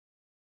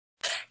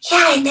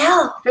Yeah, I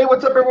know. Hey,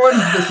 what's up, everyone?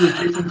 This is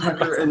Jason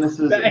Tucker, and this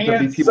is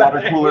WP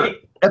Water Cooler,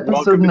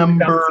 episode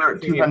number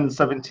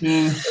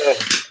 217.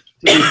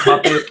 Today's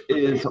topic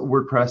is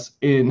WordPress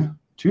in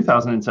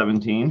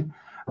 2017.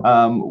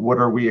 What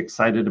are we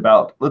excited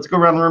about? Let's go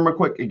around the room real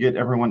quick and get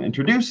everyone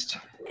introduced.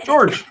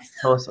 George,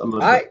 tell us a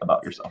little bit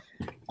about yourself.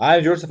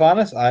 I'm George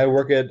Stefanis. I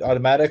work at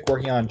Automatic,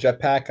 working on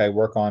Jetpack. I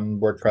work on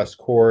WordPress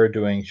core,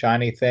 doing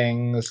shiny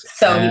things.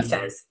 So he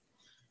says.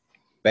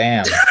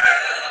 Bam.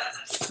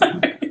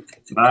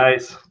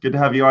 Nice. Good to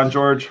have you on,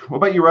 George. What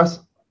about you, Russ?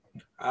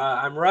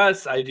 I'm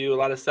Russ. I do a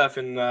lot of stuff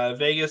in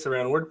Vegas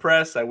around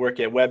WordPress. I work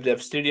at Web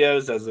Dev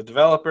Studios as a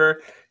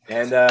developer,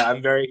 and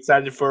I'm very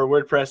excited for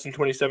WordPress in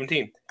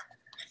 2017.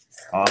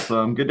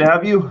 Awesome. Good to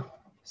have you.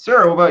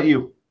 Sarah, what about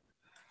you?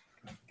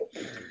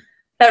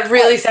 That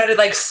really sounded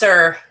like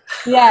sir.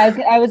 Yeah,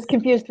 I was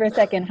confused for a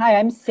second. Hi,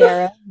 I'm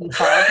Sarah.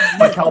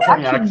 My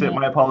California accent,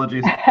 my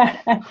apologies.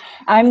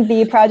 I'm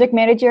the project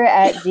manager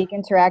at Zeek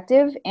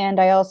Interactive,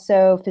 and I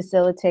also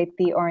facilitate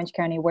the Orange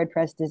County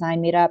WordPress Design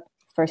Meetup,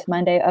 first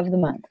Monday of the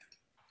month.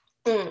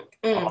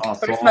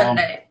 Awesome. First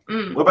Monday.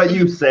 What about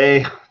you,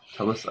 Say?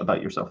 Tell us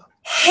about yourself.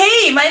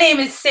 Hey, my name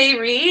is Say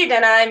Reed,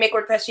 and I make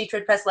WordPress, teach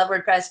WordPress, love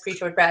WordPress,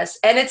 preach WordPress,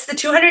 and it's the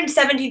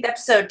 217th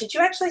episode. Did you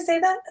actually say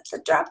that at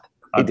the drop?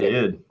 I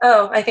did.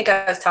 Oh, I think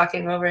I was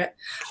talking over it.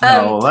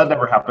 No, that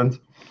never happens.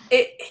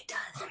 It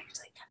does,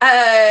 actually.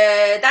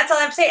 That's all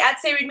I have to say. At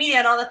Say Reed Media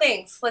and all the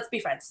things. Let's be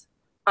friends.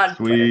 On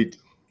Sweet.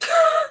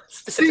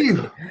 Steve,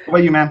 what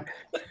about you, man?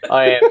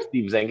 I am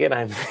Steve Zenkett.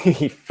 I'm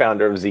the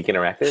founder of Zeek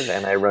Interactive,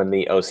 and I run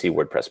the OC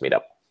WordPress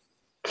Meetup.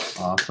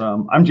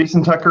 Awesome. I'm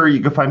Jason Tucker. You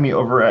can find me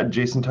over at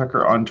Jason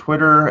Tucker on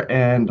Twitter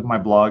and my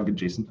blog,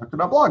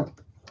 jasontucker.blog.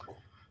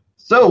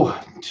 So,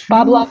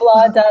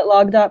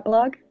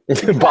 Boblabla.log.blog.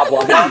 Blah,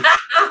 blah, blah.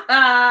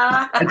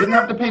 I didn't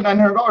have to pay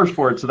 $900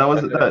 for it, so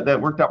that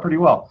worked out pretty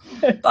well.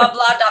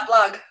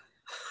 Boblog.blog.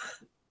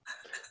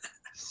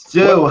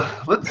 So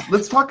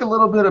let's talk a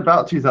little bit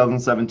about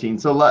 2017.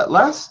 So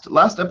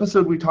last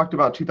episode we talked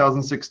about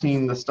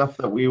 2016, the stuff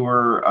that we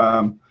were,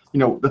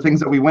 the things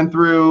that we went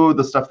through,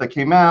 the stuff that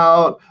came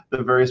out,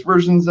 the various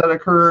versions that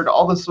occurred,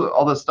 all this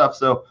stuff.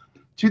 So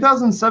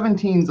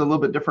 2017 is a little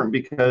bit different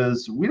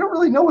because we don't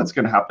really know what's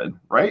going to happen,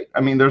 right?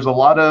 I mean, there's a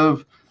lot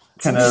of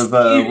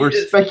we're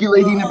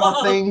speculating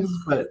about things,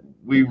 but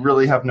we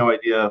really have no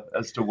idea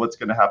as to what's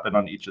going to happen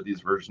on each of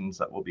these versions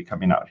that will be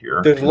coming out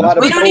here. There's a lot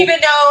of we don't even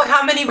know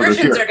how many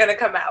versions are going to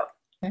come out.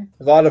 A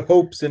lot of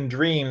hopes and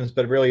dreams,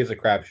 but really it's a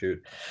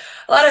crapshoot.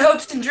 A lot of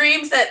hopes and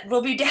dreams that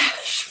will be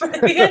dashed for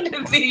the end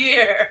of the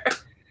year.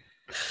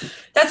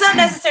 That's not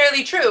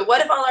necessarily true. What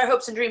if all our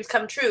hopes and dreams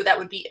come true? That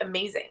would be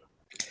amazing.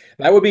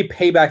 That would be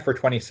payback for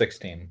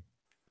 2016.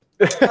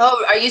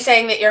 Oh, are you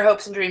saying that your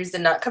hopes and dreams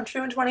did not come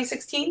true in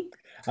 2016?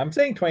 I'm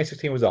saying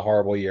 2016 was a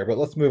horrible year, but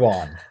let's move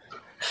on.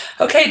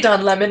 Okay,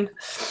 Don Lemon.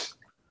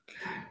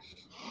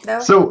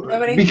 No? So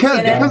Nobody? because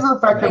of the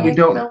fact that we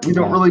don't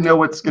really know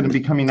what's going to be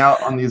coming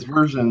out on these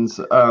versions,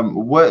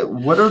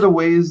 what are the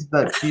ways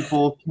that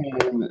people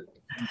can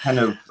kind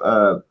of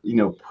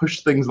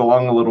push things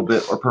along a little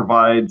bit or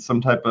provide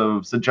some type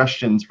of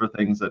suggestions for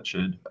things that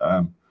should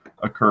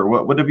occur?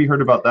 What have you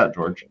heard about that,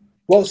 George?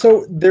 Well,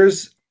 so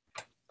there's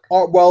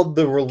while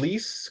the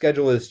release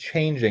schedule is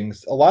changing,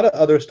 a lot of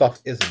other stuff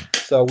isn't.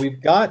 So we've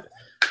got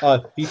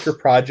feature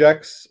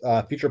projects,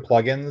 feature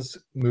plugins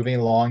moving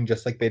along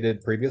just like they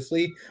did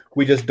previously.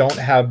 We just don't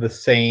have the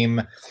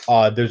same,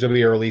 there's going to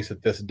be a release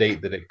at this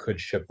date that it could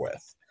ship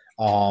with.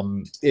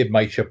 It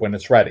might ship when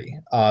it's ready.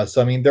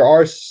 So, I mean, there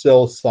are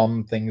still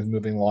some things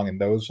moving along in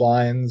those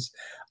lines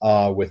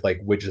with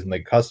like widgets in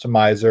the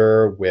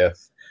customizer,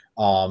 with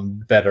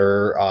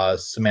better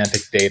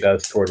semantic data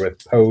stored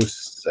with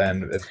posts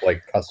and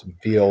like custom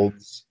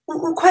fields.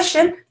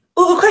 Question,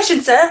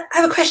 sir. I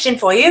have a question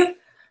for you.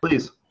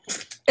 Please.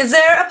 Is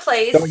there a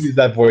place? Don't use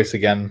that voice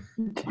again.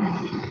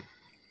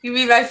 You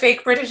mean my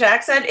fake British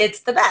accent? It's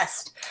the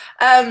best.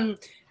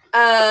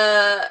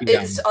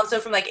 It's also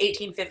from like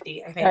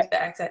 1850, I think,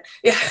 the accent.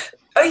 Yeah.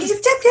 Oh, yep.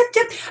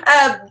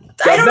 I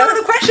don't know what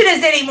the question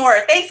is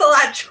anymore. Thanks a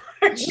lot,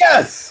 George.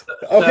 Yes.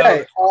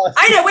 Okay.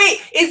 I know.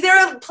 Wait, is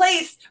there a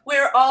place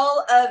where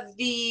all of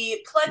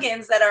the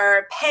plugins that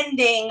are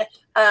pending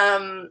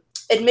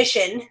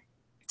admission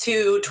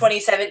to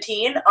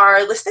 2017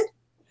 are listed?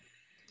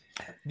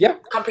 Yeah.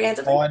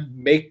 Comprehensively? On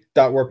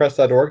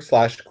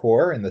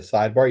make.wordpress.org/core in the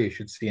sidebar, you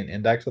should see an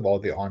index of all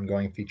the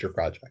ongoing feature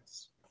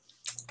projects.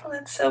 Oh,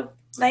 that's so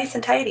nice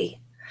and tidy.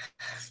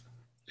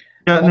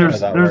 Yeah, and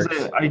there's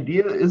an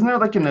idea. Isn't there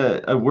like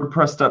a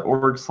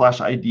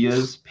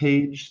WordPress.org/ideas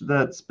page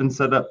that's been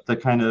set up to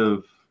kind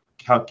of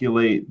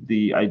calculate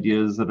the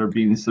ideas that are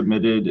being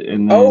submitted?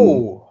 And then...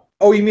 Oh,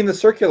 you mean the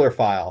circular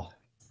file?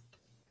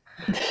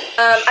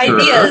 Sure.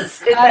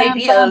 Ideas. It's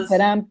ideas.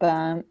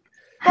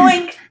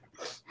 Boink.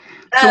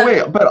 So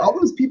wait, but all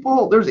those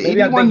people, there's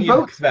 81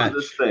 votes for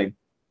this thing.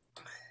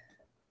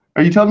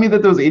 Are you telling me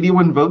that those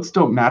 81 votes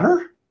don't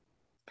matter?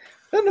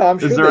 No, I'm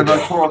sure. Is there an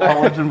electoral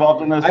college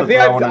involved in this? I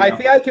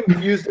think I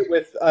confused it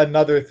with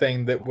another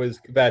thing that was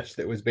Kvetch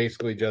that was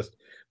basically just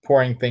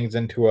pouring things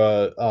into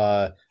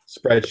a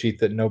spreadsheet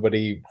that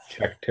nobody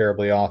checked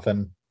terribly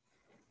often.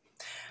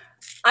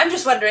 I'm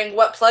just wondering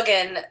what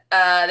plugin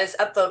this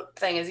upvote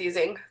thing is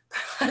using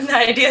on the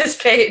ideas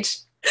page.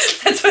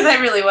 That's what I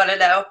really want to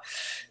know.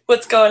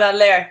 What's going on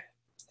there?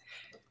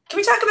 Can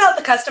we talk about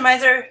the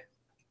customizer?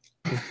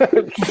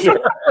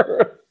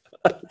 Sure.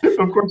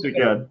 Of course you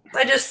can.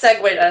 I just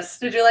segued us.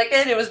 Did you like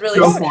it? It was really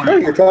Go smart. for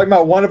it. You're talking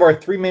about one of our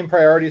 3 main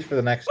priorities for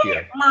the next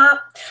year.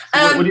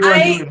 So what do you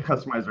want to do with the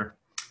customizer?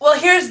 Well,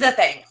 here's the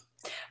thing.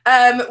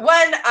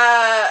 One,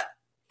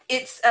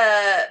 it's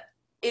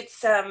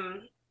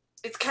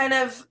kind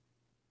of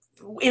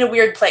in a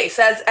weird place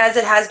as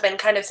it has been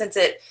kind of since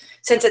it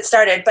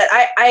started. But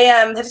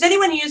has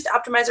anyone used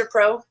Optimizer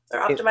Pro or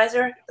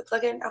Optimizer, the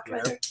plugin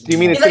Optimizer? Do you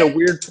mean it's in a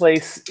weird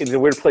place? In a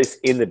weird place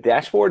in the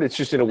dashboard? It's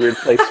just in a weird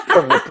place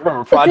from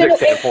a project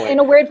standpoint. In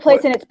a weird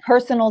place in its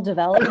personal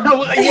development.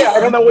 Yeah, I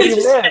don't know what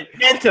you meant.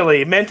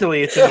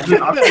 Mentally, it's in a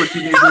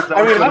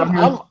I mean,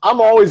 I'm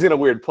always in a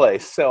weird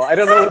place, so I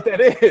don't know what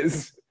that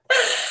is.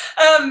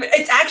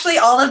 It's actually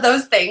all of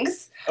those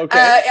things. Okay.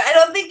 I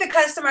don't think the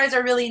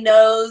customizer really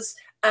knows,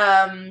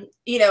 kind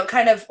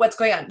of what's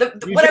going on.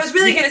 What I was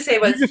really going to say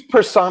was, you just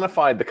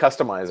personified the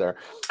customizer.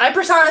 I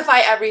personify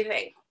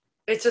everything.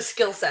 It's a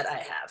skill set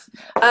I have.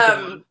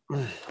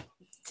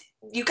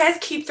 You guys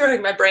keep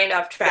throwing my brain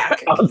off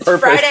track. It's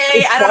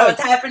Friday. I don't know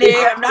what's happening.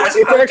 I'm not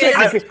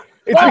focused.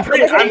 I'm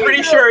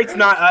pretty sure it's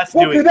not us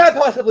What doing could that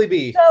possibly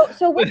be?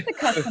 So with the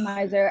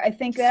customizer, I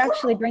think that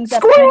actually brings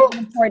up kind of an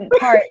important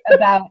part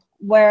about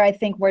where I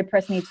think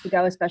WordPress needs to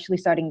go, especially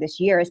starting this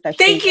year.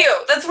 Thank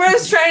you. That's where I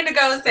was trying to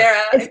go,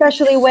 Sarah.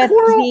 Especially with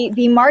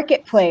the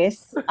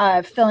marketplace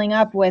filling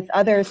up with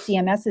other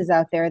CMSs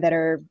out there that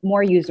are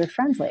more user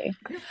friendly.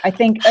 I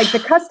think like the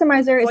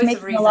customizer is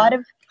making a lot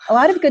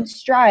of good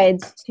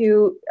strides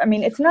to. I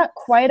mean, it's not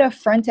quite a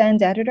front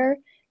end editor,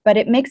 but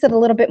it makes it a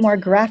little bit more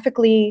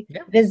graphically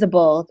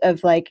visible.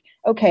 Of like,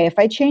 okay, if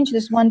I change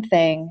this one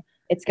thing,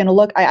 it's going to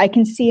look, I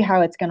can see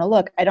how it's going to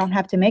look. I don't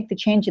have to make the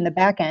change in the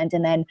back end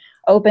and then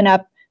open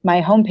up my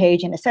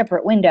homepage in a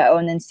separate window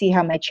and then see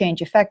how my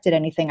change affected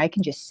anything. I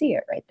can just see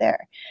it right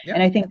there. Yep.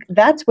 And I think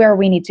that's where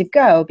we need to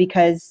go,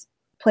 because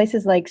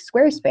places like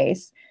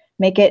Squarespace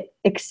make it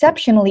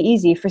exceptionally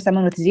easy for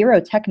someone with zero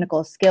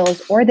technical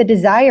skills or the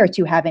desire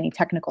to have any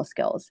technical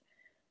skills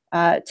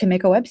to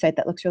make a website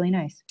that looks really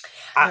nice.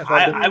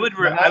 I would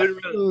really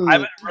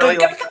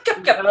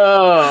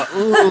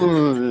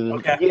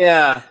okay.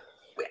 Yeah.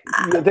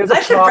 There's a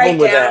problem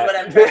with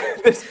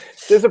that.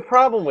 There's a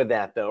problem with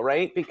that, though,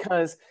 right?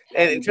 Because,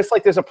 and just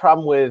like there's a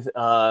problem with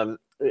the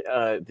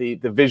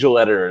visual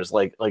editors,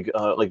 like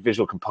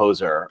Visual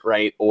Composer,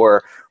 right?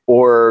 Or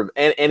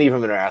any of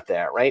them that are out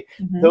there, right?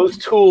 Mm-hmm. Those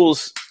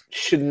tools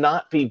should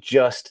not be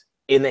just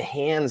in the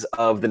hands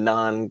of the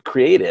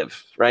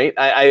non-creative, right?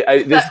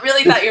 I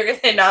really thought you were going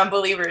to say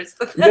non-believers.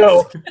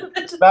 No,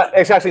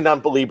 it's actually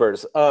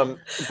non-believers.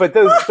 But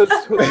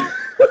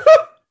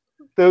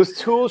those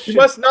tools should... You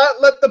must not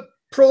let the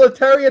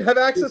proletariat have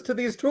access to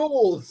these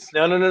tools.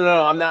 No.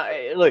 I'm not.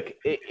 Look,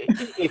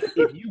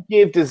 if you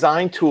give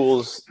design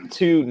tools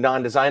to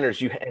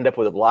non-designers, you end up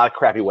with a lot of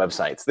crappy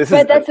websites. This is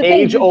an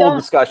age-old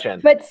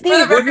discussion. But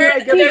Steve,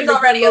 there's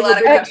already a lot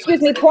of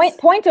excuse me.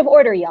 Point of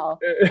order, y'all.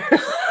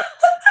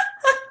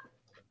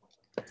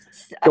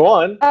 Go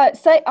on.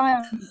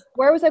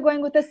 Where was I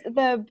going with this?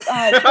 The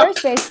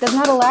Squarespace does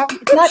not allow.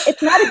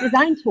 It's not a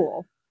design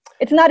tool.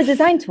 It's not a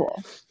design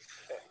tool.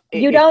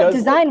 You don't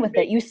design with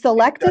it. You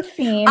select a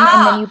theme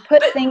and then you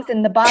put things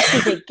in the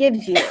boxes it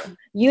gives you.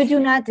 You do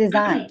not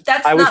design.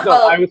 I was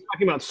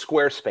talking about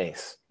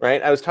Squarespace,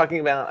 right? I was talking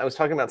about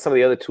some of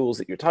the other tools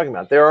that you're talking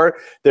about. There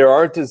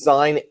are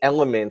design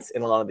elements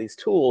in a lot of these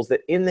tools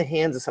that, in the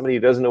hands of somebody who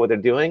doesn't know what they're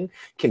doing,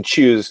 can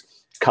choose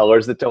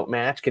colors that don't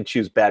match, can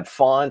choose bad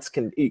fonts.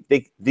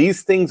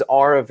 These things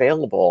are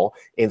available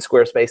in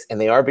Squarespace, and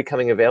they are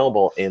becoming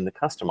available in the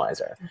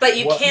customizer. But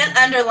you can't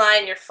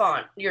underline your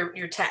font,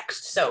 your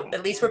text. So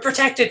at least we're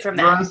protected from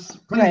that. Russ,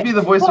 please be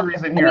the voice of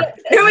reason here.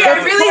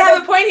 I really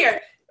have a point here.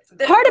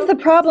 Part of the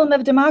problem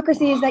of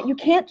democracy is that you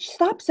can't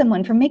stop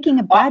someone from making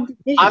a bad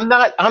decision.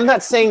 I'm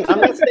not saying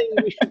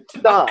we should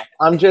stop.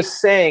 I'm just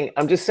saying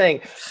we're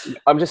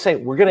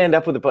going to end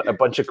up with a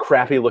bunch of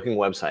crappy looking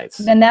websites.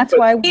 Then that's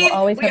why we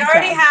always we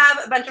already have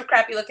a bunch of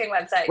crappy looking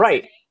websites.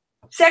 Right.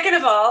 Second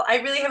of all,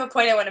 I really have a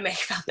point I want to make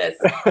about this.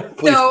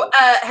 So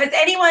has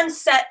anyone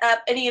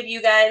any of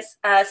you guys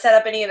set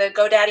up any of the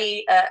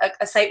GoDaddy,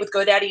 a site with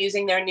GoDaddy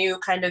using their new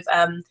kind of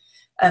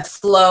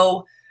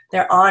flow,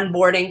 their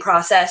onboarding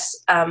process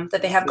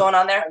that they have going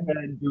on there?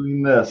 I'm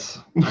doing this.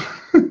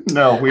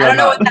 No, we have not. I don't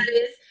know not. what that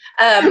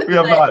is. We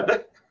have not.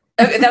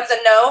 Okay, that was a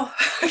no?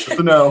 It's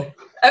a no.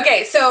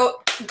 Okay,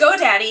 so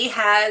GoDaddy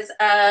has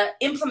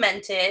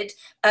implemented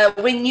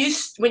when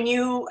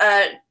you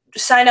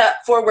sign up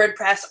for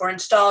WordPress or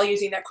install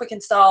using their quick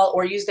install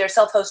or use their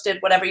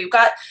self-hosted, whatever you've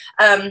got,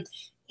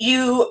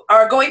 you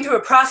are going through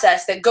a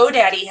process that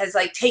GoDaddy has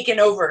like taken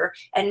over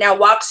and now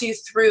walks you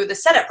through the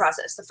setup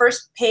process. The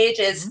first page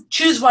is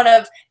choose one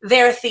of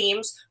their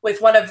themes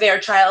with one of their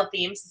child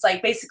themes. It's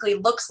like basically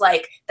looks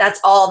like that's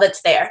all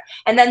that's there.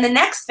 And then the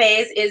next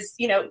phase is,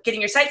 you know,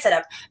 getting your site set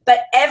up.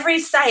 But every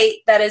site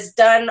that is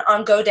done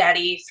on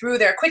GoDaddy through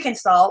their quick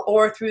install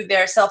or through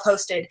their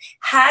self-hosted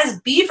has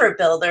Beaver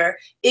Builder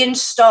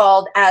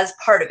installed as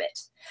part of it.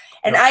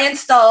 And I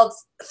installed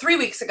 3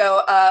 weeks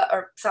ago,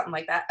 or something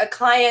like that, a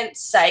client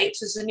site.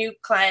 So it's a new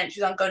client.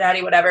 She's on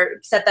GoDaddy, whatever.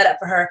 Set that up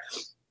for her.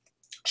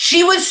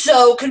 She was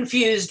so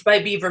confused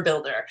by Beaver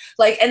Builder.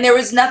 Like, and there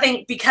was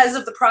nothing, because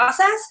of the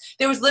process,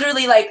 there was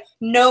literally like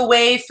no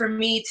way for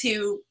me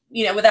to,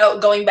 you know, without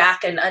going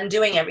back and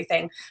undoing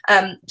everything,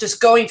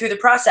 just going through the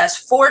process,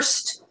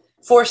 forced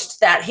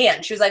that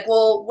hand. She was like,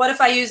 well, what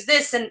if I use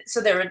this? And so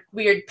there were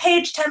weird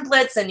page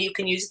templates and you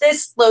can use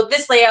this, load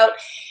this layout.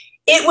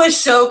 It was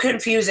so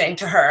confusing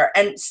to her,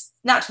 and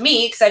not to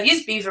me because I've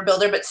used Beaver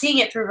Builder, but seeing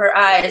it through her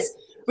eyes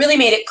really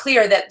made it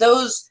clear that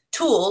those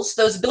tools,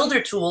 those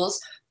builder tools,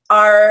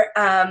 are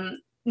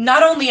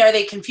not only are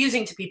they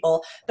confusing to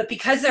people, but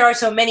because there are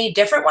so many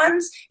different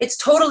ones, it's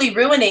totally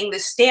ruining the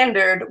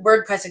standard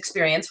WordPress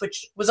experience,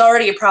 which was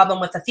already a problem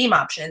with the theme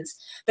options.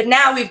 But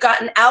now we've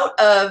gotten out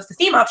of the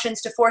theme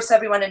options to force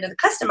everyone into the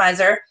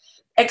customizer,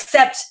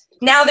 except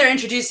now they're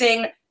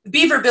introducing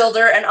Beaver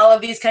Builder and all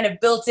of these kind of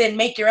built-in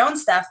make your own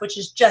stuff, which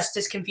is just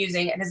as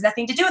confusing and has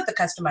nothing to do with the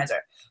customizer.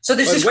 So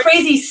there's this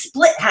crazy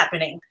split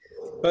happening.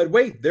 But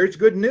wait, there's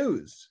good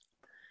news.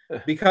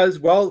 Because,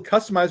 well,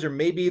 customizer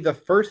may be the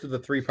first of the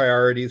 3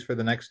 priorities for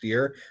the next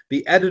year.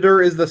 The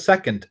editor is the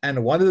second.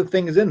 And one of the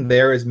things in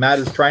there is Matt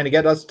is trying to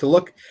get us to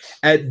look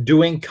at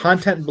doing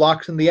content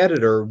blocks in the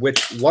editor,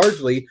 which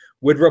largely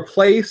would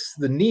replace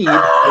the need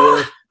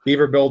for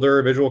Beaver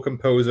Builder, Visual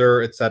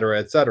Composer, et cetera,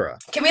 et cetera.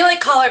 Can we like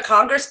call our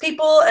Congress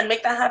people and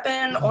make that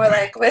happen? Or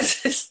like,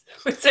 was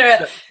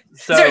there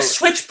a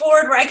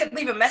switchboard where I could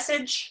leave a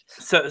message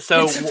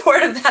in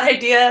support of that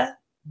idea?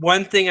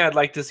 One thing I'd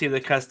like to see the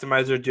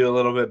customizer do a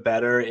little bit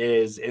better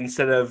is,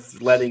 instead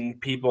of letting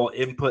people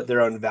input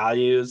their own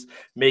values,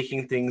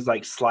 making things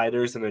like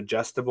sliders and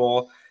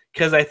adjustable.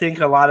 Because I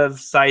think a lot of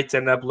sites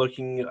end up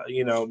looking,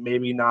 you know,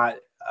 maybe not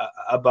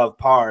above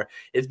par.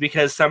 It's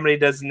because somebody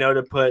doesn't know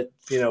to put,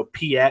 you know,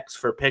 PX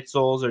for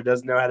pixels, or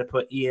doesn't know how to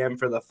put EM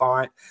for the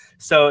font.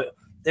 So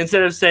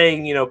instead of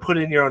saying, you know, put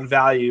in your own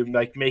value,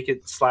 like make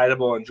it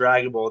slidable and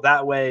draggable.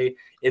 That way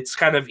it's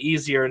kind of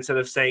easier, instead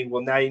of saying,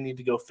 well, now you need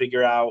to go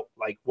figure out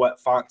like what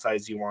font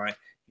size you want.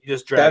 You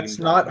just drag. That's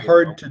not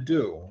hard to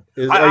do.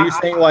 Are you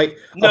saying like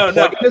a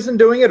plugin isn't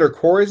doing it, or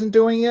Core isn't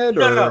doing it?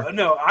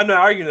 No, I'm not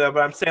arguing that,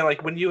 but I'm saying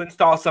like when you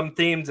install some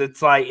themes,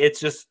 it's like it's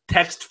just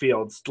text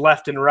fields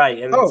left and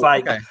right, and it's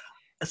like. Okay.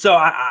 So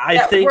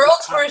I think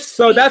world's first.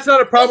 So that's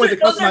not a problem with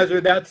the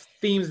customizer. That's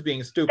themes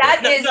being stupid.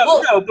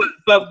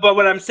 But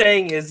what I'm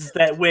saying is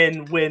that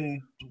when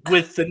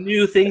with the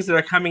new things that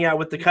are coming out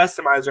with the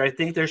customizer, I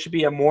think there should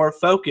be a more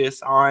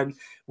focus on,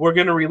 we're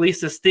going to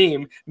release this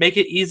theme, make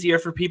it easier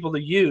for people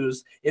to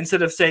use,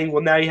 instead of saying,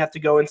 well, now you have to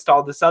go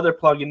install this other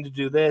plugin to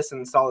do this and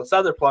install this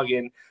other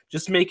plugin.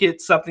 Just make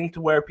it something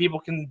to where people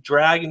can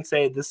drag and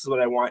say, this is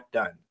what I want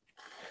done.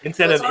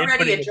 Instead of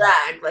already a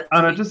drag. I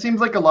don't know, it just seems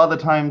like a lot of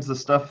the times the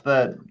stuff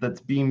that's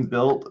being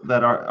built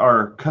that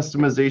are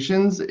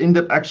customizations end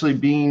up actually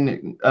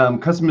being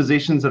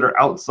customizations that are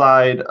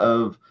outside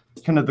of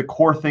kind of the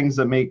core things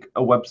that make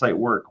a website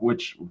work,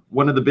 which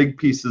one of the big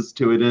pieces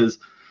to it is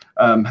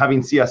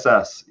having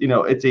CSS. You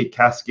know, it's a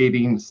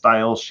cascading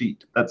style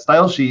sheet. That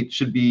style sheet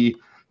should be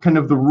kind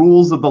of the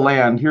rules of the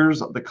land. Here's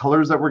the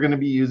colors that we're going to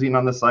be using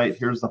on the site.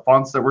 Here's the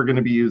fonts that we're going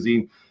to be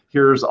using.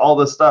 Here's all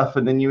this stuff.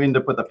 And then you end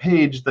up with a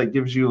page that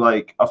gives you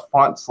like a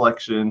font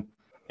selection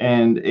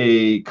and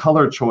a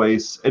color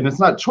choice. And it's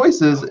not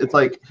choices. It's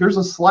like, here's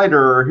a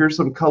slider, or here's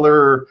some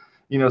color,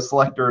 you know,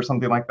 selector or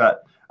something like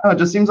that. It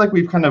just seems like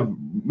we've kind of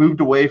moved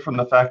away from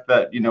the fact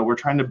that, you know, we're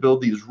trying to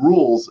build these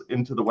rules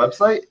into the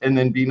website and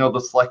then being able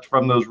to select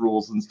from those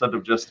rules instead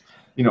of just,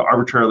 you know,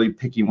 arbitrarily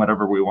picking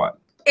whatever we want.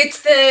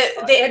 It's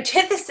the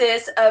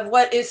antithesis of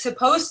what is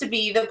supposed to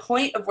be the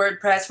point of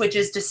WordPress, which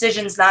is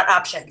decisions, not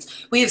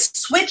options. We've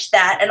switched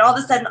that, and all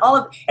of a sudden,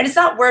 and it's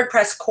not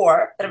WordPress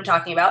core that I'm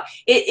talking about.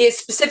 It is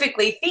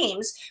specifically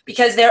themes,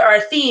 because there are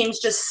themes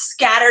just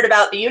scattered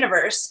about the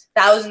universe,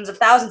 thousands of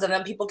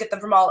them. People get them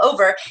from all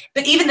over.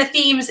 But even the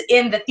themes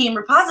in the theme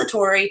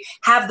repository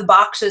have the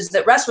boxes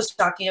that Russ was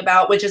talking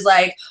about, which is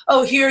like,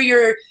 oh, here are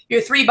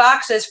your 3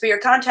 boxes for your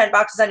content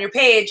boxes on your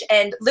page,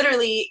 and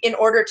literally, in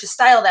order to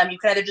style them, you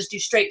can either just do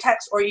straight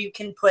text, or you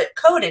can put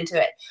code into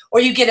it,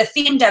 or you get a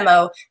theme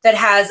demo that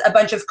has a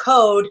bunch of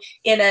code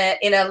in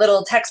a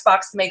little text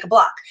box to make a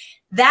block.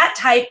 That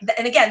type,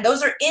 and again,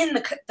 those are in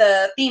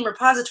the theme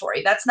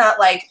repository. That's not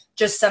like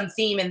just some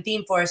theme in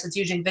ThemeForest that's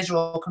using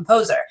Visual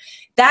Composer.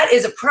 That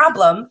is a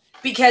problem,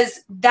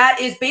 because that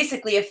is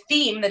basically a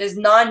theme that is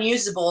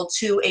non-usable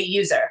to a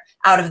user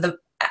out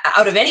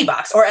of any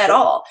box or at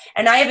all.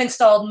 And I have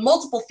installed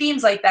multiple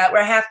themes like that,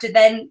 where I have to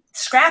then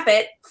scrap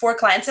it for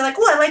clients. They're like,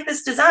 oh, I like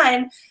this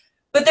design,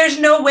 but there's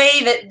no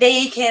way that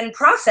they can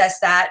process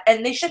that,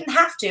 and they shouldn't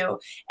have to.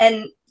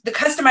 And the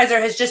customizer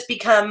has just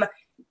become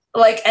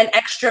like an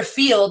extra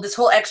field, this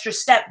whole extra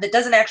step that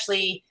doesn't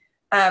actually,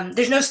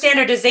 there's no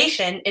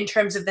standardization in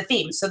terms of the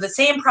themes. So the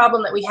same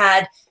problem that we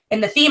had in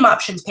the theme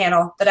options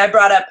panel that I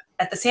brought up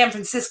at the San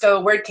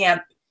Francisco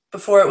WordCamp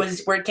before it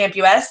was WordCamp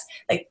US,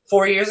 like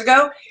 4 years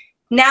ago,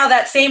 now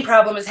that same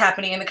problem is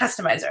happening in the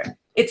customizer.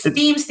 It's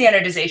theme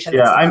standardization.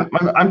 Yeah,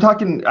 I'm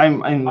talking.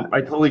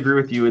 I totally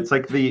agree with you. It's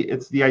like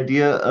it's the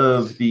idea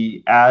of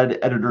the add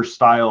editor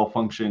style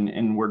function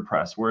in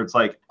WordPress, where it's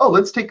like, oh,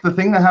 let's take the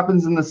thing that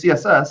happens in the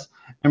CSS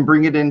and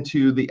bring it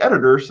into the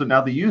editor. So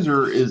now the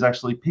user is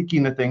actually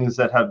picking the things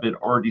that have been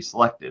already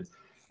selected.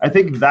 I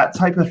think that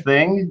type of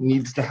thing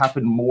needs to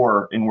happen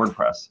more in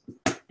WordPress,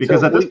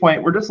 because at this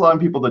point we're just allowing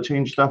people to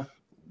change stuff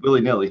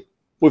willy-nilly.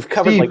 We've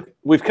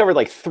covered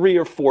like 3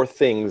 or 4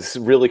 things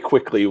really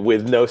quickly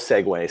with no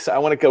segue. So I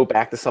want to go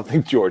back to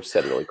something George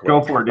said really quick.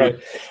 Go for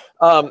it,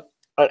 dude.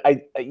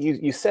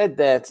 You said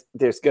that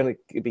there's going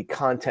to be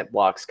content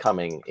blocks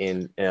coming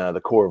in the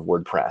core of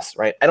WordPress,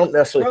 right? I don't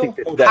necessarily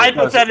think that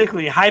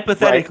hypothetically,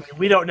 right?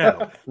 We don't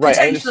know. Right,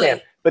 I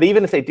understand. But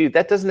even if they do,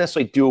 that doesn't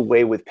necessarily do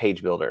away with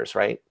page builders,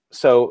 right?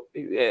 So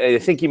I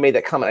think you made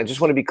that comment. I just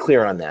want to be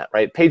clear on that,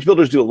 right? Page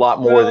builders do a lot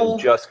more than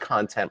just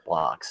content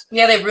blocks.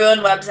 Yeah, they ruin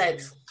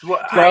websites.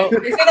 Well,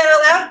 did you say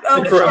that out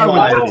loud?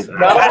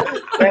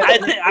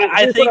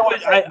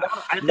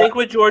 I think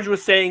what George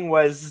was saying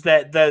was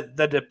that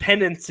the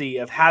dependency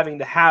of having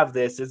to have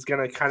this is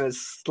going to kind of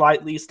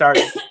slightly start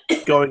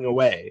going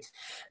away.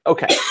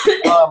 Okay.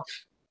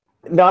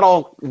 Not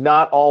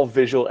all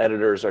visual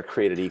editors are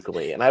created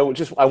equally, and I want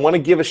to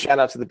give a shout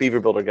out to the Beaver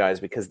Builder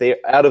guys, because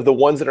out of the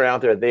ones that are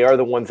out there, they are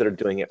the ones that are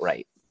doing it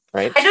right.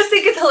 Right. I just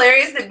think it's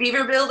hilarious that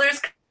Beaver Builder's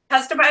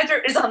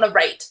customizer is on the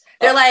right.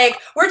 They're like,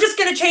 we're just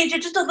going to change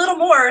it just a little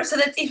more so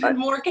that's even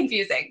more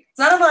confusing. It's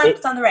not on the left,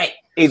 it's on the right.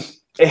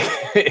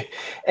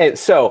 And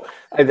so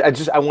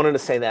I wanted to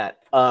say that.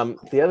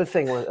 The other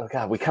thing was, oh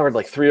God, we covered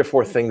like 3 or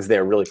 4 things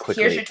there really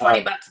quickly. Here's your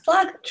 $20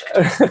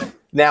 plug.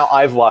 Now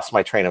I've lost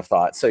my train of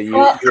thought. So you've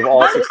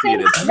all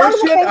succeeded.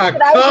 Mission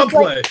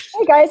accomplished.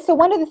 Hey guys, so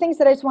one of the things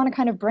that I just want to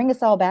kind of bring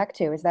us all back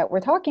to is that we're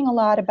talking a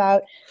lot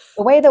about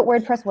the way that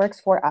WordPress works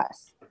for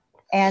us.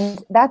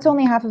 And that's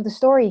only half of the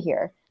story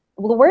here.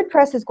 Well,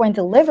 WordPress is going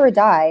to live or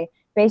die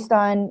based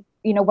on,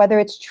 whether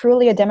it's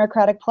truly a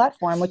democratic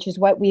platform, which is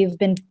what we've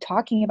been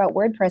talking about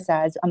WordPress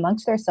as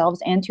amongst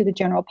ourselves and to the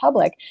general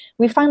public.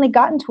 We've finally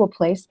gotten to a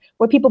place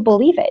where people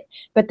believe it.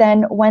 But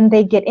then when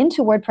they get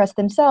into WordPress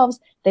themselves,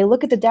 they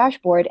look at the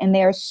dashboard and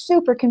they are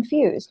super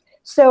confused.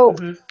 So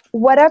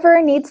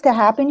whatever needs to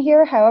happen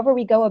here, however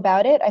we go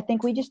about it, I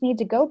think we just need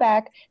to go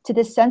back to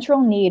the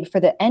central need for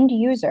the end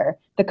user,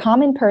 the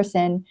common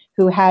person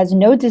who has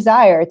no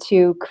desire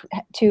to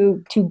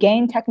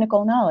gain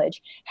technical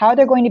knowledge, how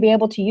they're going to be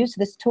able to use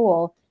this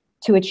tool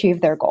to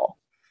achieve their goal.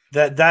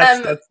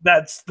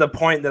 That's the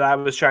point that I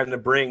was trying to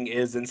bring,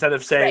 is instead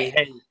of saying,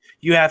 hey,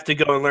 you have to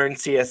go and learn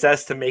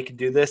CSS to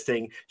do this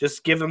thing,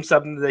 just give them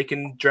something that they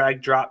can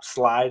drag, drop,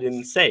 slide,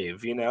 and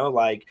save,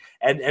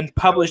 and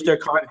publish their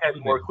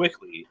content more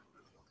quickly.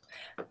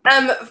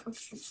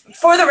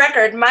 For the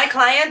record, my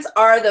clients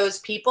are those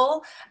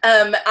people.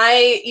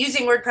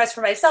 Using WordPress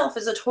for myself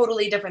is a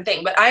totally different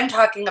thing, but I'm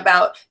talking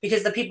about,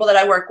 because the people that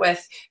I work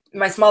with,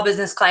 my small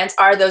business clients,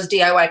 are those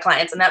DIY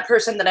clients. And that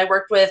person that I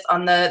worked with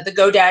on the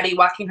GoDaddy,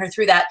 walking her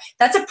through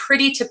that's a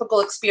pretty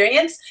typical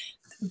experience.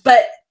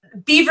 But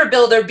Beaver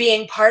Builder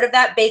being part of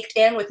that, baked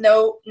in with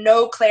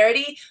no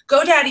clarity,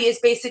 GoDaddy is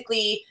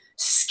basically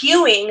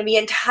skewing the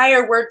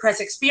entire WordPress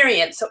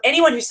experience. So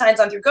anyone who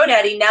signs on through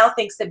GoDaddy now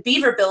thinks that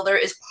Beaver Builder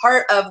is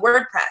part of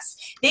WordPress.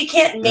 They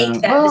can't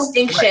make that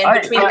distinction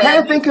between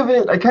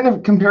I kind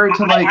of compare it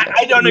to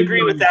I don't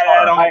agree with that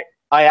at all.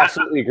 I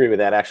absolutely agree with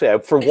that. Actually,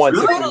 for once,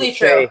 totally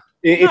true.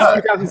 It's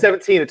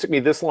 2017. It took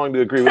me this long to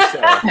agree with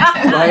Sarah.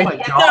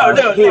 Right?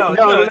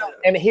 No.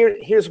 And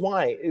here's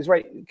why. Is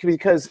right,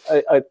 because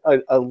a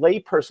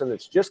layperson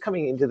that's just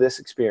coming into this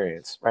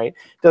experience, right,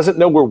 doesn't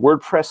know where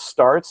WordPress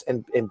starts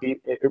and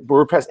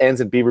WordPress ends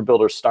and Beaver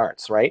Builder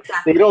starts, right?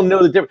 Exactly. They don't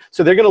know the difference.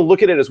 So they're going to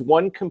look at it as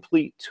one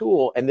complete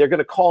tool, and they're going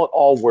to call it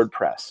all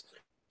WordPress.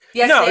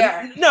 Yes, they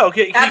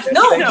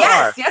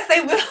are. Yes,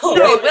 they will.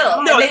 No, they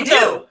will. No, and they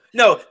do.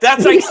 No,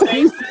 that's like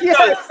saying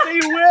yes, they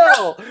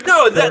will.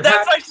 No,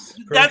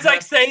 that's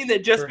like saying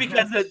that just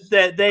because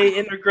that they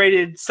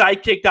integrated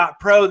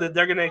Sidekick.pro that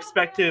they're going to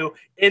expect to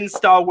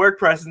install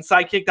WordPress, and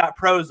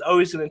Sidekick.pro is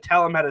always going to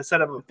tell them how to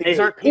set up a page. These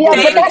aren't people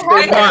they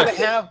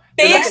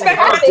expect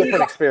a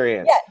different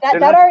experience. Yeah,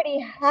 that already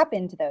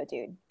happened though,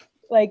 dude.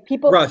 Like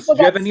people got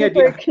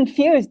super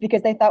confused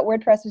because they thought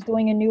WordPress was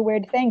doing a new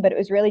weird thing, but it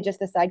was really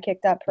just a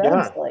Sidekick.pro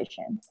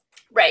installation.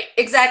 Right,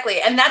 exactly.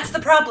 And that's the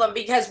problem,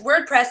 because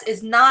WordPress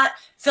is not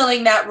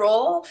filling that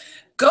role.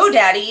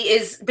 GoDaddy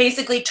is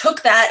basically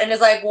took that and is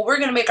like, well, we're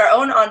going to make our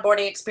own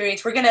onboarding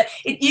experience.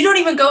 You don't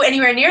even go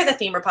anywhere near the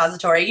theme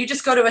repository. You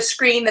just go to a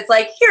screen that's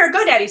like, here are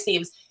GoDaddy's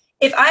themes.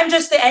 If I'm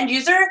just the end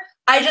user,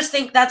 I just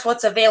think that's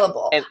what's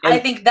available. And I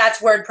think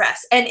that's WordPress.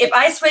 And if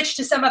I switch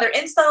to some other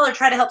install or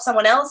try to help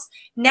someone else,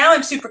 now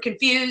I'm super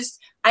confused.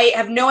 I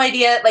have no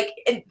idea, like,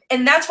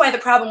 and that's why the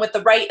problem with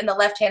the right and the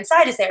left-hand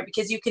side is there,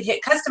 because you can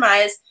hit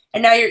customize,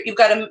 and now you've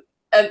got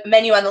a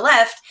menu on the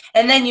left,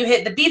 and then you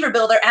hit the Beaver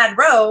Builder add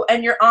row,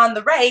 and you're on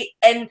the right,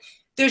 and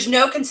there's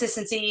no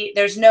consistency,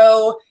 there's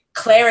no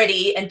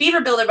clarity. And Beaver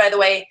Builder, by the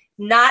way,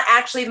 not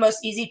actually the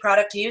most easy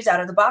product to use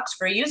out of the box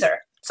for a user.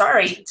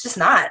 Sorry, it's just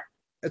not.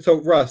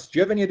 So Russ, do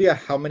you have any idea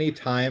how many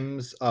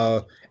times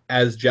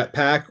as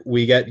Jetpack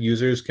we get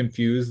users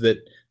confused that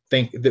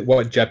think that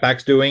what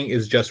Jetpack's doing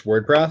is just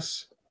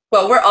WordPress?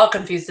 Well, we're all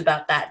confused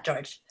about that,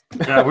 George.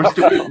 Yeah,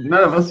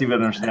 none of us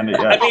even understand it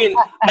yet. I mean,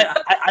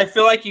 I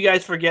feel like you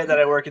guys forget that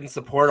I work in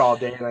support all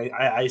day, and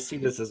I see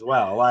this as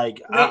well.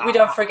 Like we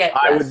don't forget.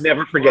 I would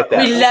never forget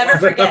that. We never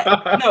forget.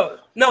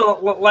 No,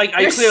 like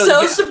you're I clearly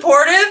so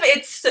supportive.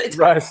 It's Russ,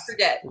 hard to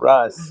forget.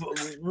 Russ,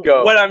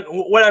 go.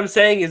 What I'm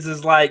saying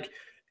is like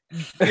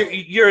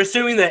you're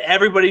assuming that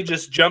everybody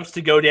just jumps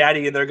to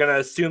GoDaddy and they're gonna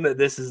assume that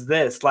this is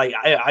this. Like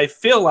I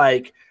feel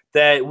like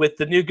that with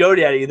the new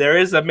GoDaddy, there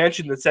is a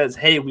mention that says,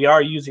 hey, we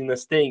are using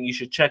this thing. You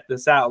should check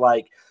this out.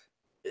 Like,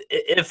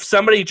 if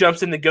somebody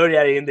jumps into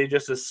GoDaddy and they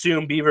just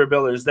assume Beaver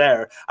Builder's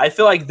there, I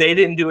feel like they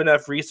didn't do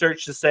enough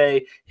research to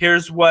say,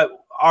 here's what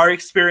our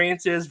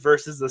experience is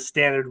versus the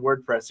standard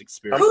WordPress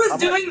experience. Who is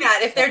doing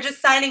that? If they're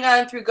just signing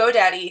on through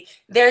GoDaddy,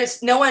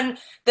 there's no one,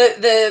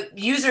 the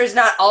user is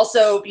not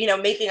also,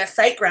 making a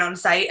SiteGround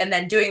site and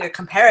then doing a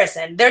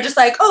comparison. They're just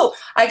like, oh,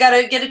 I got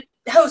to get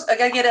a host. I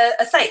got to get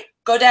a site.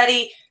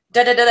 GoDaddy,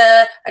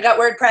 I got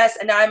WordPress,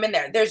 and now I'm in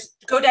there.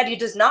 GoDaddy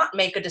does not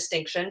make a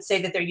distinction, say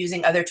that they're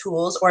using other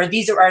tools or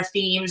these are our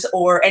themes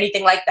or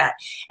anything like that.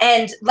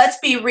 And let's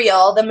be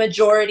real, the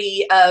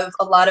majority of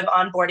a lot of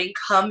onboarding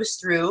comes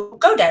through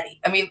GoDaddy.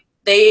 I mean,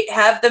 they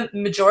have the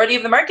majority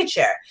of the market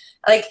share.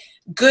 Like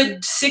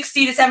good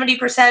 60 to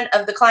 70%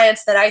 of the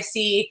clients that I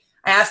see,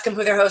 I ask them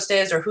who their host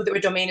is or who their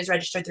domain is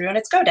registered through, and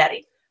it's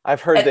GoDaddy.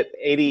 I've heard that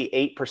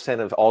 88%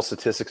 of all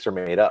statistics are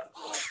made up.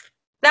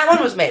 That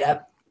one was made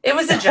up. It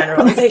was a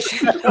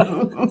generalization.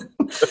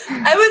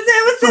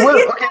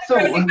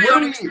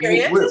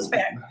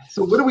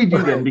 So what do we do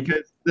then?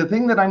 Because the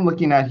thing that I'm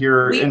looking at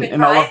here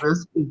in all of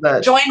this is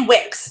that join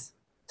Wix.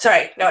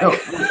 Sorry, no.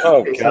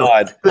 Oh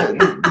God.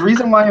 The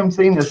reason why I'm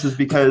saying this is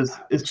because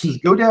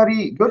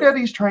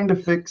GoDaddy's trying to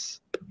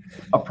fix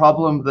a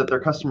problem that their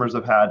customers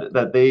have had,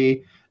 that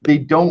they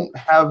don't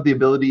have the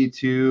ability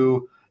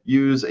to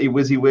use a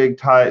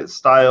WYSIWYG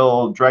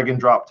style drag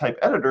and drop type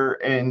editor,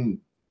 and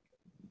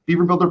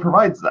Beaver Builder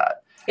provides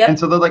that. Yep. And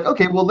so they're like,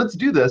 okay, well, let's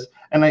do this.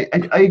 And I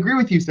agree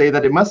with you, say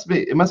that it must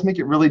make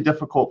it really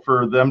difficult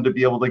for them to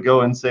be able to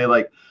go and say,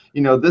 like,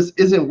 this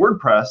isn't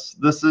WordPress.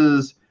 This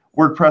is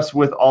WordPress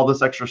with all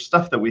this extra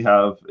stuff that we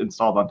have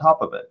installed on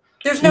top of it.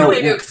 There's no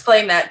way to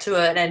explain that to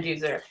an end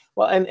user.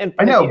 Well, and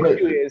I know, the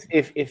issue is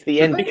if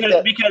the end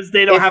because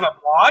they don't have a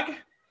blog.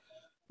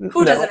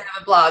 Who doesn't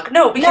have a blog?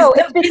 No, because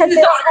the business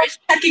owner is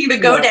checking the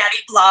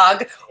GoDaddy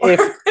blog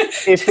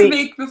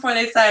before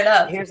they sign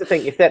up. Here's the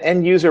thing. If that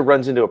end user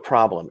runs into a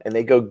problem and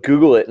they go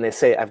Google it and they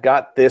say, I've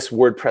got this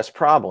WordPress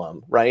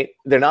problem, right?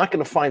 They're not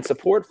going to find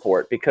support for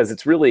it because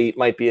it's really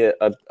might be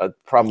a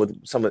problem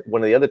with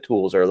one of the other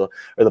tools or the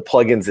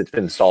plugins that's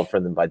been installed for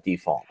them by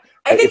default.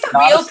 I think the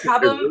real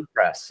problem,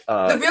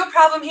 the real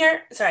problem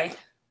here, sorry.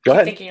 Go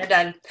ahead. Thinking you're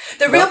done.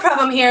 The real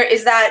problem here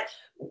is that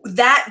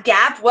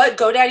gap, what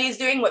GoDaddy is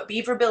doing, what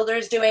Beaver Builder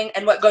is doing,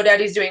 and what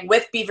GoDaddy is doing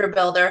with Beaver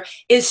Builder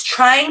is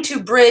trying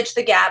to bridge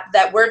the gap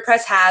that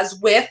WordPress has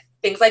with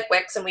things like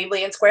Wix and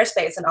Weebly and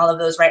Squarespace and all of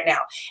those right now.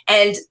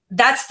 And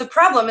that's the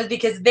problem, is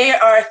because they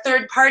are a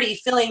third party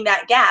filling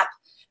that gap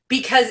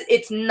because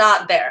it's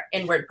not there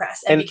in WordPress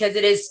and because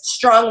it is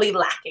strongly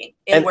lacking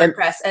in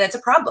WordPress, and it's a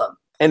problem.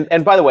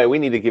 And by the way, we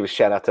need to give a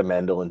shout out to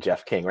Mendel and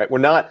Jeff King, right? We're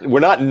not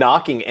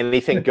knocking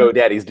anything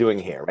GoDaddy's doing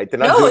here, right? They're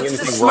not doing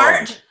anything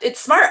smart. wrong. It's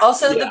smart.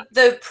 Also,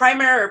 the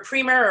primer or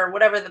premer or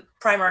whatever the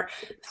primer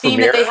theme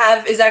that they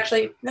have is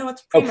actually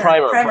it's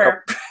primer.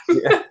 Primer.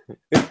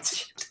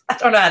 I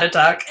don't know how to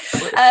talk.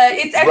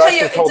 It's actually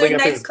it's a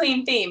nice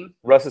clean theme.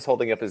 Russ is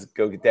holding up his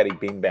GoDaddy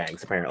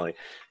beanbags apparently.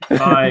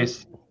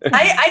 Nice.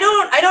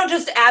 I don't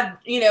just add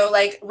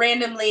like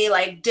randomly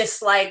like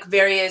dislike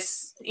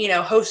various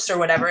hosts or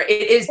whatever.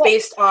 It is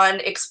based on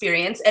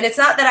experience, and it's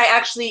not that I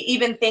actually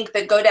even think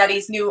that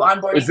GoDaddy's new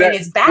onboarding thing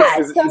is bad.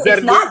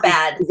 It's not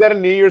bad. Is that a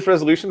New Year's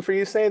resolution for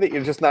you? Say that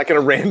you're just not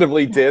going to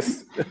randomly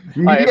diss?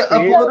 That's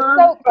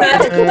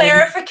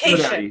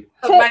clarification.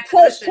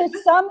 To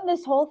sum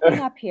this whole thing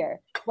up here,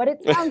 what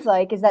it sounds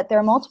like is that there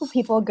are multiple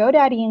people,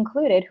 GoDaddy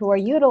included, who are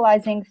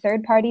utilizing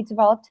third-party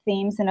developed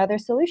themes and other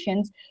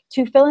solutions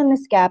to fill in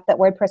this gap that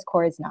WordPress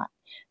core is not.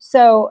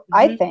 So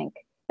I think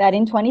that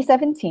in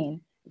 2017,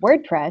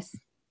 WordPress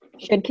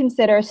should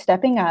consider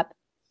stepping up,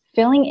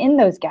 filling in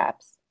those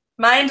gaps.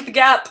 Mind the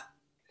gap.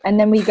 And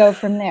then we go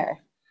from there.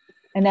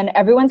 And then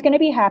everyone's going to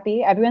be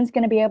happy. Everyone's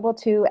going to be able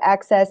to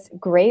access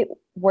great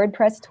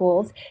WordPress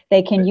tools.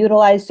 They can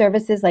utilize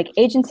services like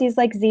agencies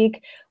like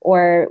Zeek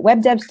or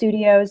web dev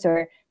studios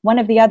or one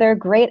of the other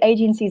great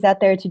agencies out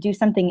there to do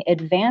something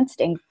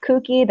advanced and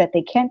kooky that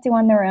they can't do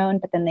on their own,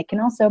 but then they can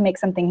also make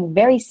something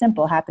very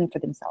simple happen for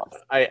themselves.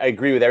 I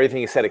agree with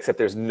everything you said, except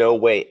there's no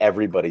way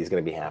everybody's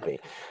going to be happy.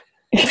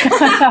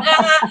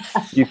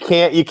 You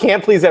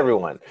can't please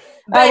everyone.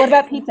 What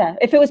about pizza?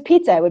 If it was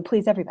pizza, it would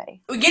please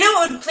everybody. You know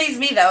what would please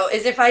me though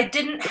is if I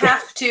didn't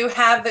have to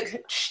have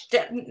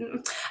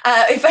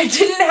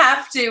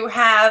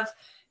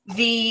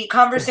the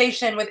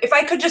conversation with, if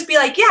I could just be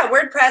like, yeah,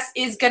 WordPress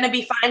is going to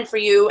be fine for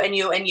you and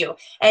you and you.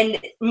 And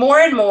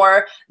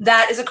more,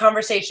 that is a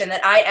conversation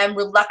that I am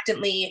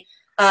reluctantly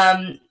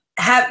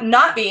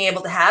not being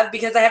able to have,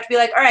 because I have to be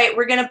like, all right,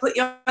 we're going to put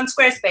you on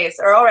Squarespace,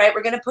 or all right,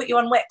 we're going to put you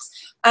on Wix.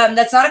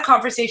 That's not a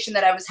conversation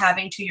that I was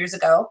having 2 years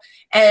ago.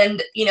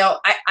 And, you know,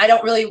 I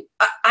don't really,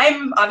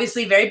 I'm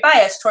obviously very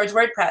biased towards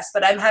WordPress,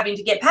 but I'm having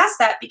to get past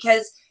that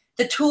because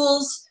the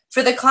tools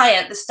for the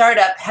client, the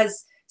startup,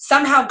 has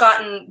somehow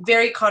gotten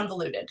very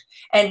convoluted.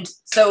 And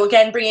so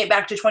again, bringing it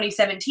back to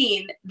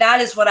 2017,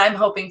 that is what I'm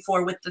hoping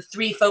for with the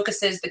 3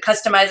 focuses: the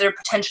customizer,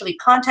 potentially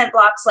content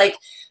blocks. Like,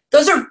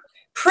 those are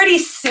pretty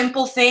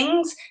simple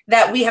things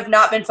that we have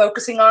not been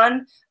focusing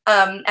on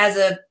as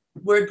a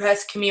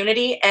WordPress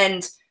community.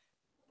 And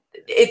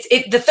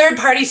the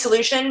third-party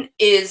solution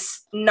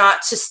is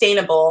not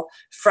sustainable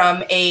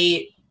from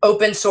a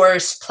open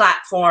source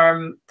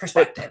platform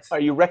perspective. But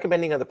are you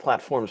recommending other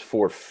platforms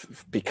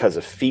because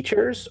of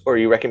features, or are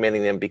you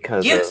recommending them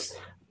because use?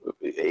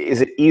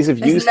 Is it ease of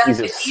use, ease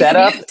of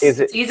setup?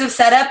 Is it ease of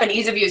setup and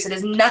ease of use? It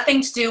has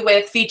nothing to do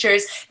with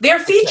features. Their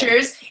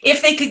features,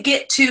 if they could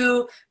get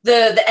to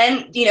the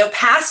end, you know,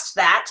 past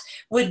that,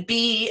 would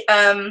be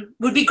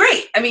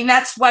great. I mean,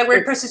 that's why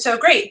WordPress is so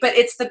great. But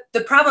it's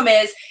the problem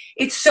is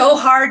it's so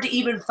hard to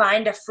even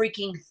find a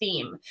freaking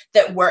theme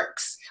that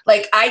works.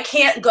 Like, I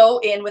can't go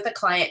in with a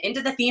client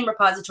into the theme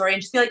repository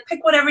and just be like,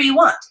 pick whatever you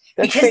want,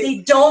 because they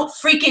don't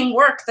freaking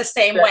work the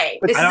same way.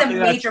 This is a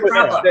major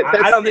problem.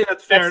 I don't think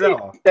that's fair at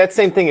all. That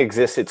same thing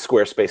exists at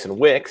Squarespace and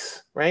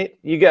Wix, right?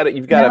 You've got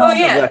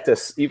to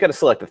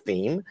select a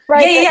theme.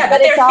 Right. But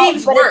their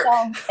themes work.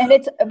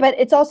 But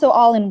it's also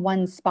all in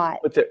one spot.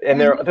 And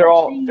they're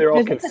all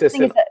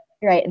consistent.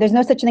 Right. There's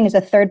no such thing as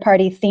a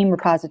third-party theme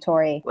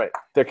repository. Right.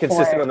 They're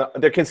consistent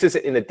they're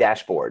consistent in the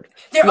dashboard.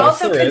 They're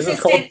also consistent.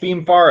 It's called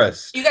Theme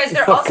Forest. You guys,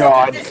 they're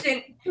also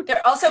consistent.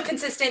 They're also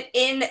consistent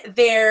in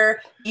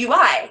their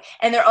UI,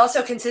 and they're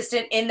also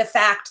consistent in the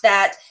fact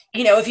that,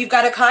 you know, if you've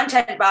got a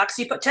content box,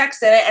 you put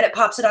text in it and it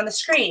pops it on the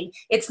screen.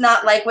 It's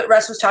not like what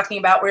Russ was talking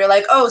about, where you're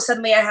like, oh,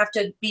 suddenly I have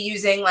to be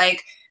using,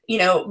 like, you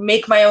know,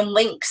 make my own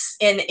links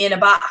in a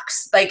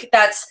box. Like,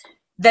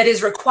 that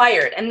is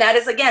required, and that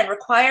is, again,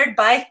 required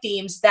by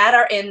themes that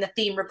are in the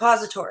theme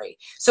repository.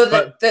 So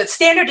the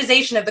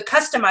standardization of the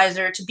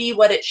customizer to be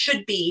what it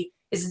should be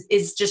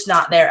is just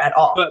not there at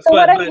all.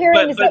 What I'm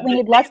hearing is that we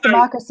need less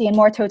democracy and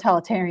more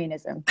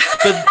totalitarianism.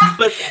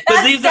 But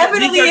that's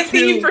definitely a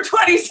theme for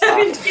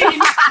 2017.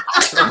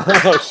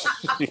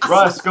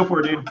 Russ, go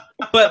for it, dude.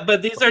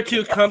 But these are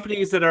 2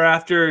 companies that are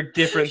after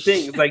different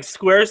things. Like,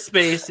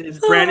 Squarespace is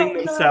branding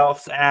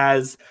themselves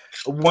as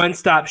a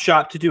one-stop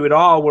shop to do it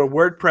all, where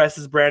WordPress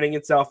is branding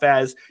itself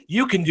as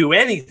you can do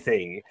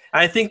anything.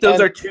 I think those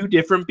are 2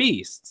 different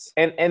beasts.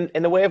 And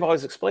the way I've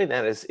always explained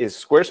that is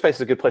Squarespace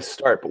is a good place to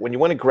start. But when you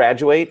want to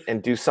graduate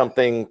and do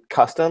something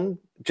custom,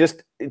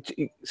 just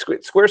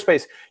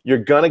Squarespace, you're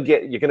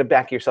gonna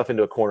back yourself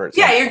into a corner.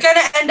 Yeah, you're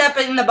gonna end up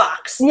in the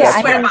box. Yeah, the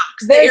Square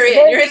box that you're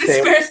in. You're in the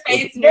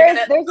Squarespace.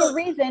 There's a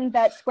reason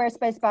that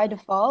Squarespace by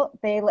default,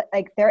 they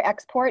like their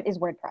export is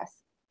WordPress.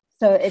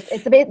 So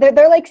it's a bit,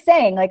 they're like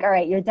saying, like, all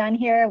right, you're done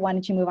here. Why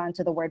don't you move on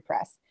to the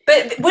WordPress?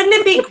 But wouldn't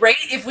it be great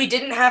if we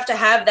didn't have to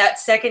have that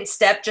second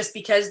step just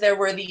because there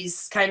were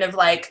these kind of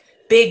like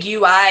big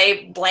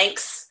UI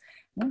blanks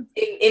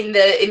in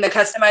the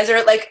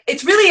customizer? Like,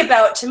 it's really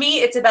about, to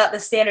me, it's about the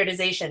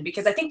standardization,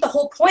 because I think the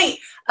whole point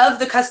of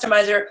the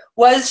customizer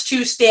was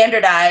to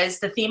standardize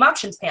the theme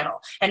options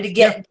panel and to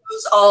get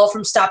those all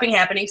from stopping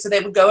happening, so they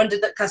would go into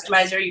the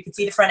customizer, you could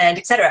see the front end,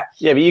 etc.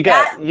 Yeah, but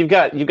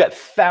you've got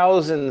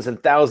thousands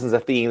and thousands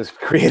of themes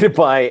created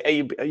by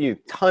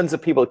tons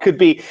of people. It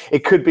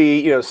could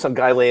be you know, some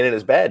guy laying in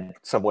his bed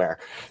somewhere.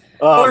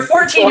 Or a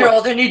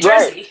 14-year-old in New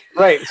Jersey.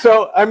 Right.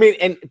 So I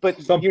mean, but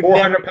some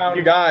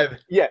 400-pound guy.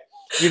 Yeah.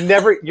 You're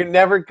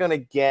never gonna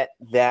get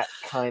that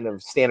kind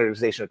of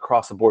standardization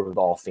across the board with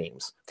all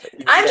themes.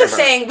 I'm just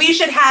saying we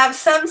should have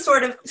some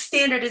sort of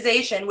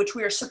standardization, which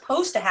we are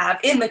supposed to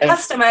have in the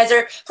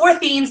customizer for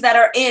themes that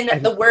are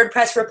in the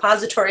WordPress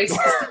repository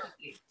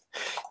specifically.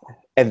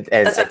 And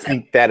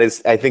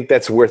I think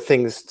that's where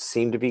things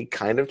seem to be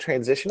kind of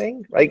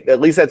transitioning, right?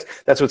 At least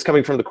that's what's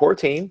coming from the core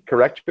team,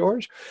 correct,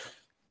 George?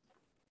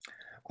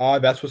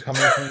 That's what's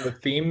coming from the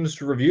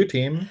themes review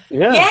team.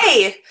 Yeah.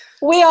 Yay!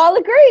 We all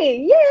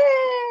agree.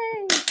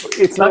 Yay!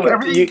 It's not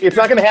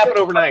going to happen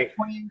overnight.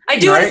 I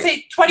do want to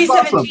say 2017,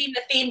 awesome.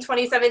 The theme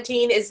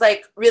 2017 is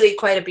like really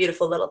quite a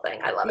beautiful little thing.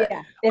 I love it.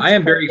 I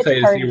am very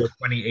excited to see where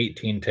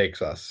 2018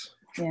 takes us.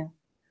 Yeah.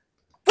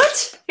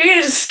 What? You're going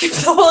to just skip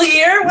the whole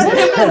year? What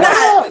was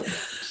that?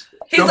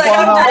 He's like,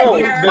 I'm done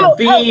here. The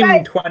theme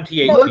guys.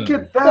 2018. Look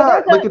at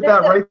that! Look at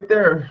that right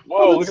there.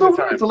 Whoa, It's look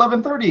so at the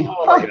weird. It's 11:30.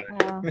 Oh, my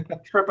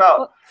God. Trip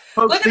out.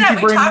 Folks, Look at thank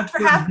that, you we very talked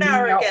much for half an hanging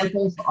hour out again.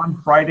 with us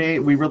on Friday.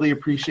 We really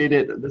appreciate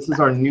it. This is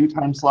our new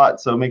time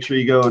slot, so make sure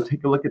you go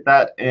take a look at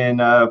that and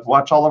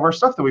watch all of our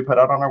stuff that we put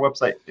out on our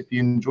website. If you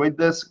enjoyed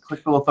this,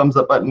 click the little thumbs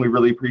up button. We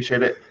really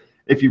appreciate it.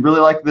 If you really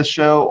like this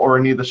show or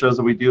any of the shows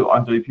that we do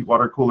on WP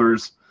Water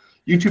Cooler's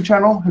YouTube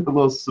channel, hit the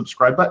little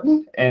subscribe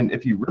button. And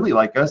if you really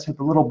like us, hit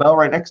the little bell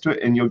right next to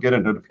it, and you'll get a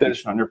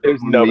notification on your phone.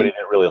 There's nobody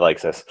that really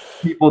likes us.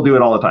 People do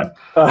it all the time.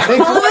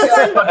 Thanks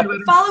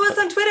Follow us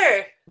on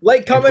Twitter.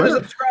 Like, comment, and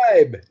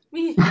subscribe.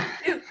 Me.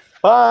 You.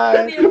 Bye.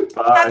 Love you.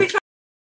 Bye. Happy